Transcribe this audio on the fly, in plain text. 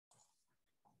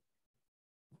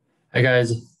Hi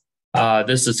guys,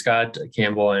 this is Scott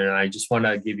Campbell, and I just want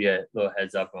to give you a little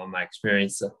heads up on my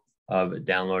experience of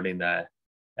downloading the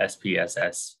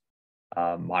SPSS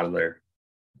modeler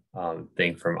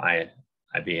thing from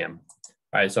IBM. All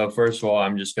right, so first of all,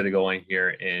 I'm just going to go in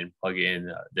here and plug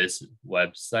in this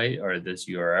website or this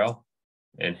URL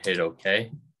and hit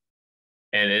OK.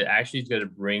 And it actually is going to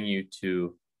bring you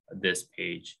to this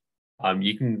page.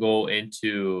 You can go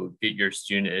into get your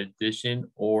student edition,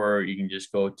 or you can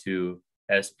just go to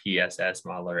SPSS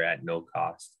Modeler at no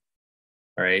cost.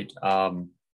 All right.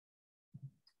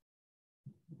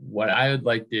 What I would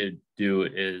like to do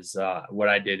is what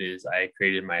I did is I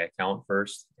created my account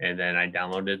first, and then I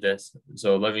downloaded this.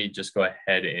 So let me just go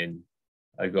ahead and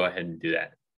do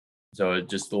that. So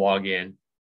just log in,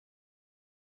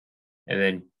 and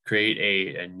then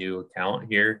create a new account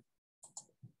here.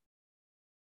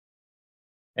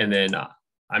 And then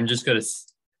I'm just going to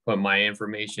put my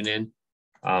information in.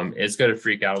 It's going to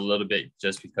freak out a little bit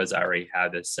just because I already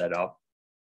have this set up.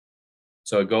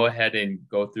 So go ahead and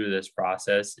go through this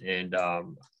process, and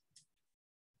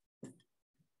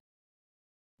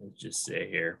let's just say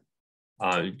here,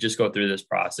 just go through this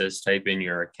process, type in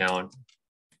your account,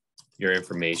 your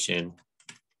information.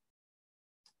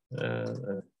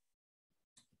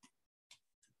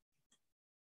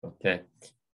 Okay.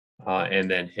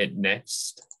 And then hit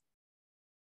next.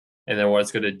 And then what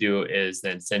it's going to do is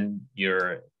then send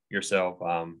yourself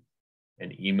an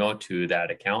email to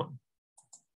that account.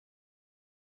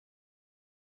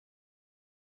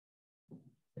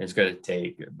 It's going to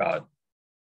take about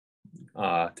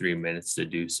 3 minutes to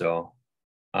do so.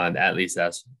 At least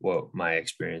that's what my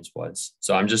experience was.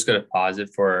 So I'm just going to pause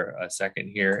it for a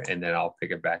second here, and then I'll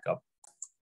pick it back up.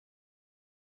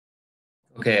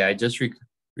 Okay, I just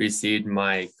received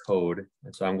my code.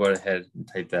 So I'm going ahead and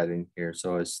type that in here.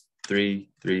 So it's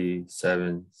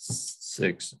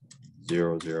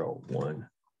 3376001.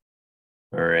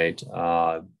 All right.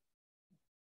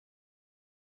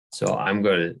 So I'm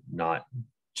going to not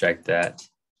check that.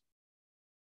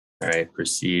 All right,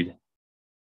 proceed.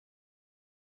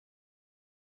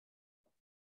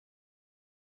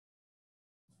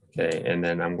 Okay, and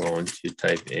then I'm going to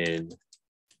type in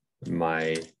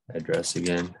my address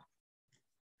again.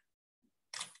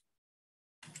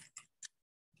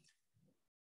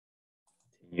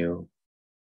 Continue.